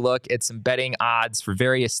too early look at some betting odds for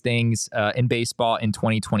various things in baseball in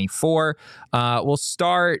 2024. We'll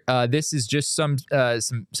start. This is just some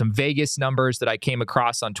Vegas numbers that I came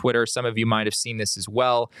across on Twitter. Some of you might have seen this as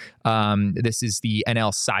well. This is the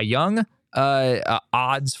NL Cy Young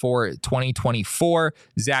odds for 2024.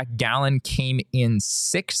 Zach Gallen came in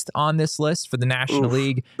 6th on this list for the National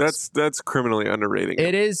League. That's criminally underrating.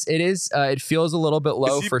 It is. It feels a little bit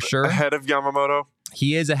low for sure. Ahead of Yamamoto?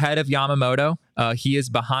 He is ahead of Yamamoto. He is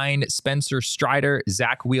behind Spencer Strider,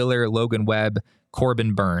 Zach Wheeler, Logan Webb,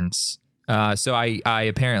 Corbin Burns. So I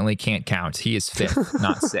apparently can't count. He is 5th,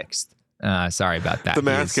 not 6th. Sorry about that. The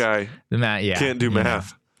math guy. Yeah. Can't do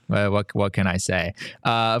math. What can I say?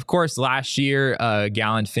 Of course, last year,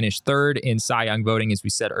 Gallen finished 3rd in Cy Young voting. As we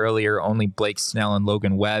said earlier, only Blake Snell and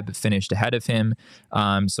Logan Webb finished ahead of him.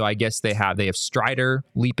 So I guess they have Strider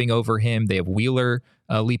leaping over him. They have Wheeler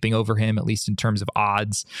leaping over him, at least in terms of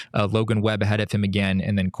odds. Logan Webb ahead of him again,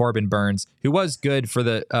 and then Corbin Burns, who was good for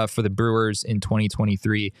the Brewers in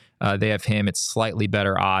 2023. They have him at slightly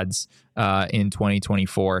better odds in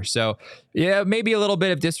 2024. So yeah, maybe a little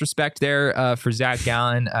bit of disrespect there for Zach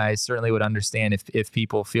Gallen. I certainly would understand if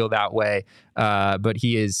people feel that way. But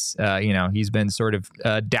he is, he's been sort of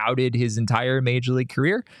doubted his entire major league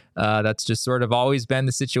career. That's just sort of always been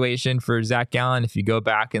the situation for Zach Gallen. If you go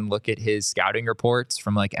back and look at his scouting reports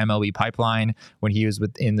from like MLB Pipeline, when he was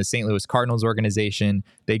within the St. Louis Cardinals organization,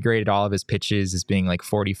 they graded all of his pitches as being like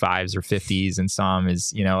 45s or 50s, and some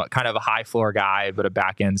is, kind of a high floor guy, but a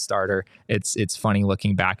back end starter. It's funny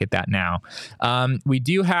looking back at that now. We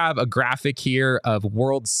do have a graphic here of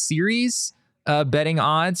World Series betting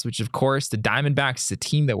odds, which of course the Diamondbacks is a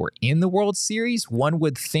team that were in the World Series. One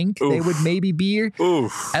would think they would maybe be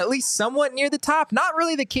at least somewhat near the top. Not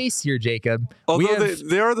really the case here, Jacob. Although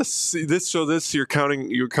they are this you're counting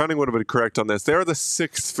would have been correct on this. They are the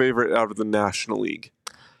 6th favorite out of the National League.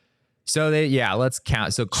 So let's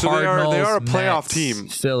count. So Cardinals, they are a playoff Mets, team.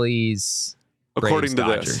 Phillies, according Braves, to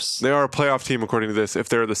Dodgers. this. They are a playoff team according to this. If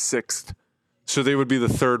they're the 6th, so they would be the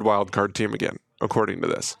 3rd wild card team again, according to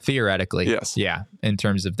this. Theoretically, yes, yeah. In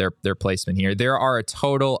terms of their placement here, there are a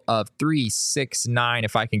total of 3, 6, 9.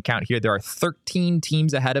 If I can count here, there are 13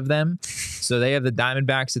 teams ahead of them. So they have the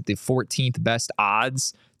Diamondbacks at the 14th best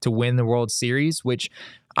odds to win the World Series, which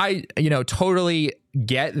I totally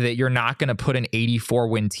get that you're not going to put an 84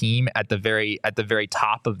 win team at the very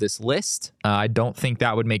top of this list. I don't think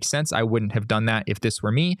that would make sense. I wouldn't have done that if this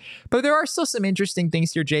were me. But there are still some interesting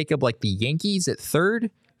things here, Jacob, like the Yankees at 3rd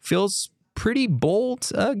feels pretty bold,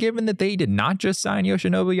 given that they did not just sign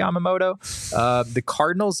Yoshinobu Yamamoto. The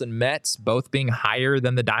Cardinals and Mets both being higher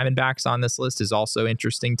than the Diamondbacks on this list is also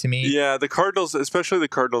interesting to me. Yeah, the Cardinals, especially the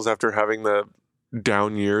Cardinals after having the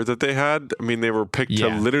down year that they had. I mean, they were picked to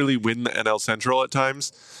literally win the NL Central at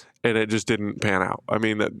times, and it just didn't pan out. I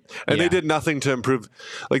mean, they did nothing to improve.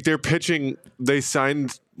 Like, their pitching, they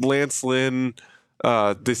signed Lance Lynn.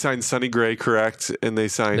 They signed Sonny Gray, correct? And they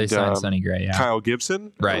signed Sonny Gray, yeah. Kyle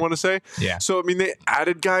Gibson, right. I want to say. Yeah. So, I mean, they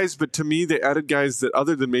added guys, but to me, they added guys that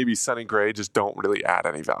other than maybe Sonny Gray just don't really add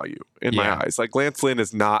any value in my eyes. Like Lance Lynn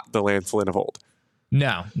is not the Lance Lynn of old.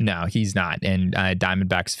 No, he's not. And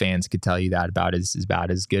Diamondbacks fans could tell you that about is about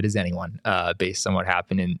as good as anyone based on what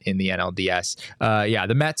happened in the NLDS.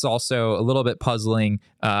 The Mets also a little bit puzzling.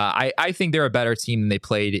 I think they're a better team than they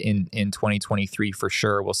played in 2023 for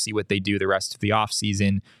sure. We'll see what they do the rest of the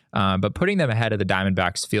offseason. But putting them ahead of the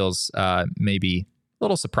Diamondbacks feels maybe a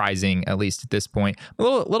little surprising, at least at this point. A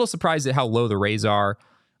little surprised at how low the Rays are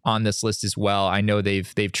on this list as well. I know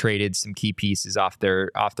they've traded some key pieces off their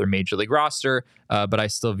major league roster, but I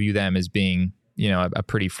still view them as being, a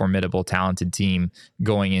pretty formidable, talented team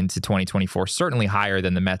going into 2024. Certainly higher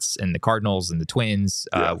than the Mets and the Cardinals and the Twins,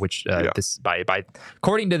 which this by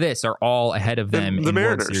according to this are all ahead of them. And the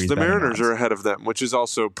Mariners, are ahead of them, which is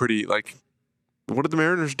also pretty. Like, what did the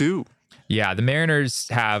Mariners do? Yeah, the Mariners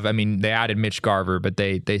have. I mean, they added Mitch Garver, but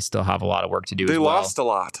they still have a lot of work to do. They lost a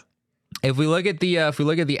lot. If we look at the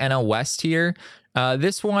NL West here,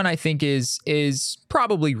 this one I think is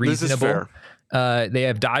probably reasonable. This is fair. They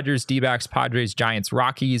have Dodgers, D-backs, Padres, Giants,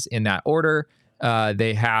 Rockies in that order.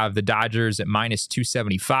 They have the Dodgers at minus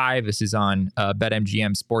 275. This is on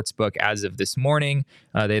BetMGM Sportsbook as of this morning.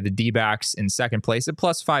 They have the D-backs in second place at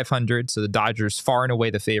plus 500. So the Dodgers far and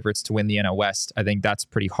away the favorites to win the NL West. I think that's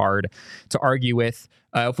pretty hard to argue with.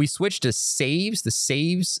 If we switch to saves, the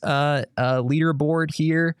saves leaderboard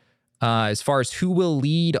here, as far as who will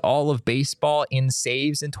lead all of baseball in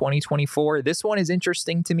saves in 2024, this one is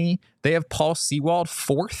interesting to me. They have Paul Sewald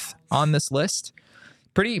fourth on this list.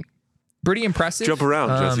 Pretty impressive. Jump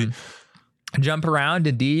around, Jesse. Jump around,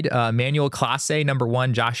 indeed. Manuel Clase, number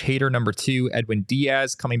 1. Josh Hader, number 2. Edwin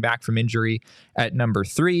Diaz, coming back from injury, at number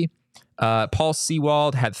 3. Paul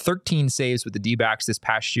Sewald had 13 saves with the D-backs this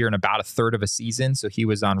past year in about a third of a season, so he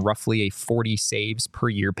was on roughly a 40 saves per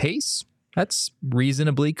year pace. That's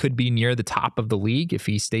reasonably could be near the top of the league if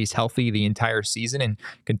he stays healthy the entire season and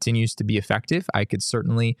continues to be effective. I could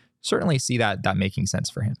certainly see that making sense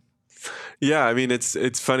for him. Yeah, I mean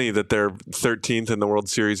it's funny that they're 13th in the World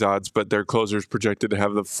Series odds, but their closer's projected to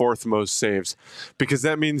have the 4th most saves, because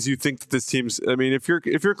that means you think that this team's. I mean, if your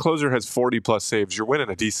closer has 40 plus saves, you're winning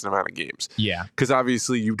a decent amount of games. Yeah, because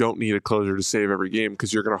obviously you don't need a closer to save every game,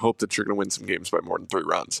 because you're going to hope that you're going to win some games by more than 3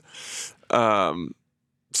 runs.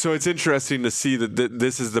 So it's interesting to see that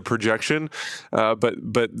this is the projection, but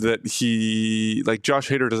that he, like Josh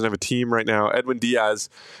Hader doesn't have a team right now. Edwin Diaz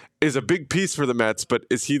is a big piece for the Mets, but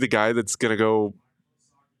is he the guy that's going to go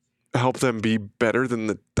help them be better than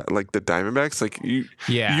the Diamondbacks? Like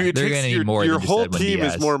they're going to need more. Your whole team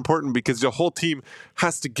is more important, because your whole team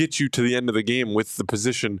has to get you to the end of the game with the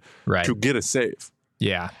position to get a save.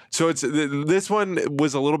 Yeah. So this one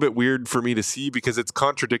was a little bit weird for me to see, because it's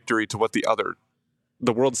contradictory to what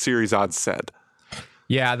the World Series odds said.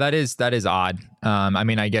 Yeah, that is odd. I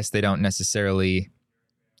mean, I guess they don't necessarily.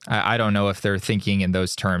 I don't know if they're thinking in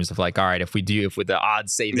those terms of like, all right, if the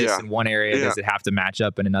odds say this in one area, does it have to match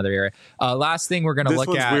up in another area? Last thing we're going to look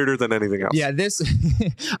at. This one's weirder than anything else. Yeah, this,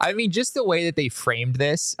 I mean, just the way that they framed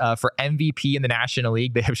this for MVP in the National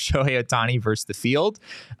League, they have Shohei Ohtani versus the field,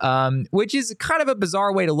 which is kind of a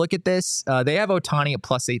bizarre way to look at this. They have Ohtani at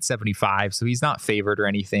plus 875, so he's not favored or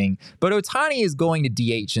anything. But Ohtani is going to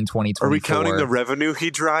DH in 2024. Are we counting the revenue he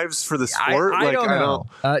drives for the sport? I don't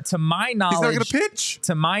know. To my knowledge, he's not going to pitch.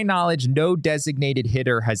 To my knowledge, no designated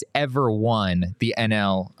hitter has ever won the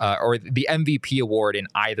NL or the MVP award in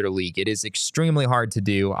either league. It is extremely hard to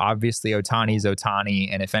do. Obviously, Ohtani's Ohtani,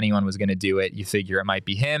 and if anyone was going to do it, you figure it might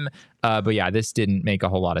be him. But yeah, this didn't make a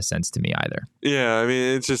whole lot of sense to me either. Yeah, I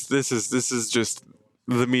mean, it's just this is just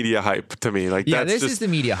the media hype to me. Like, yeah, this is the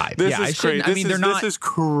media hype. This is crazy. I mean, this is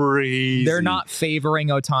crazy. They're not favoring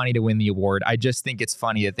Ohtani to win the award. I just think it's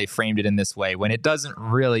funny that they framed it in this way when it doesn't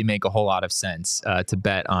really make a whole lot of sense to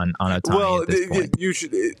bet on Ohtani at this point. You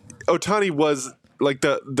should. Ohtani was like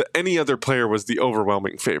the any other player was the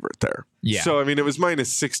overwhelming favorite there. Yeah. So I mean, it was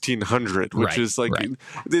minus 1,600, which is like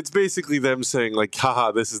it's basically them saying like,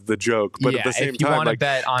 haha, this is the joke. But at the same time, like,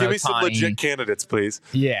 bet on give Ohtani, me some legit candidates, please.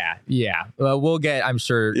 Yeah. Well, we'll get, I'm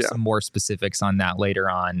sure, some more specifics on that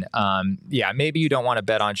later on. Maybe you don't want to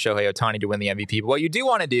bet on Shohei Ohtani to win the MVP, but what you do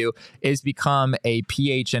want to do is become a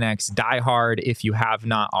PHNX diehard if you have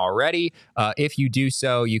not already. If you do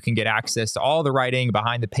so, you can get access to all the writing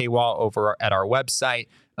behind the paywall over at our website.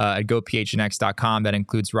 at gophnx.com. That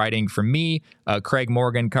includes writing from me, Craig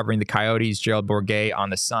Morgan covering the Coyotes, Gerald Bourguet on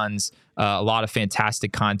the Suns. A lot of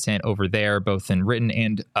fantastic content over there, both in written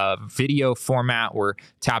and video format. We're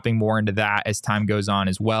tapping more into that as time goes on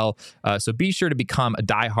as well. So be sure to become a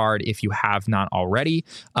diehard if you have not already.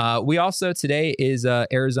 We also, today is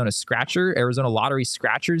Arizona Lottery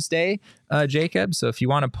Scratchers Day, Jacob. So if you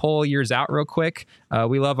want to pull yours out real quick,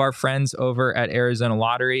 we love our friends over at Arizona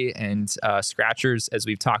Lottery and Scratchers, as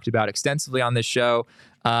we've talked about extensively on this show.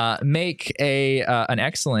 Make an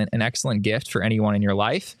excellent gift for anyone in your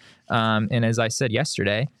life. And as I said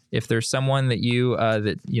yesterday, if there's someone that you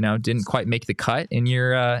didn't quite make the cut in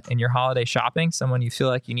your holiday shopping, someone you feel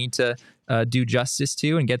like you need to do justice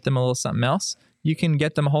to and get them a little something else, you can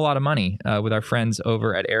get them a whole lot of money with our friends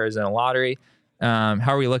over at Arizona Lottery. How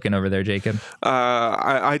are we looking over there, Jacob?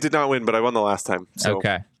 I did not win, but I won the last time. So.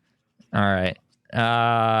 Okay. All right.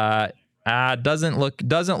 Doesn't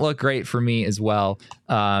look great for me as well.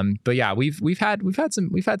 But yeah, we've had some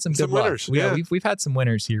good winners. Luck. Yeah. We've had some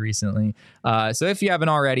winners here recently. So if you haven't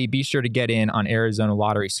already, be sure to get in on Arizona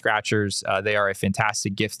Lottery Scratchers. They are a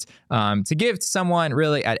fantastic gift to give to someone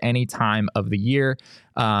really at any time of the year.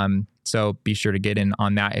 So be sure to get in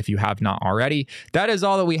on that if you have not already. That is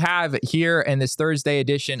all that we have here in this Thursday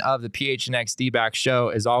edition of the PHNX D-Back Show.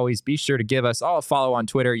 As always, be sure to give us all a follow on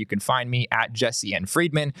Twitter. You can find me at Jesse N.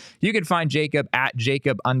 Friedman. You can find Jacob at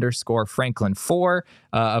Jacob_Franklin4.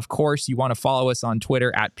 Of course, you want to follow us on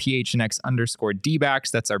Twitter at PHNX_D-Backs.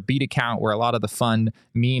 That's our beat account where a lot of the fun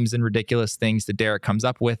memes and ridiculous things that Derek comes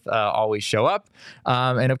up with always show up.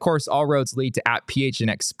 And of course, all roads lead to at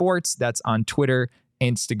PHNX Sports. That's on Twitter,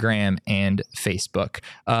 Instagram, and Facebook.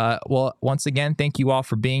 Well, once again, thank you all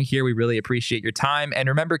for being here. We really appreciate your time. And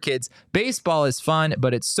remember, kids, baseball is fun,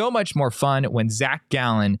 but it's so much more fun when Zach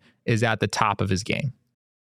Gallen is at the top of his game.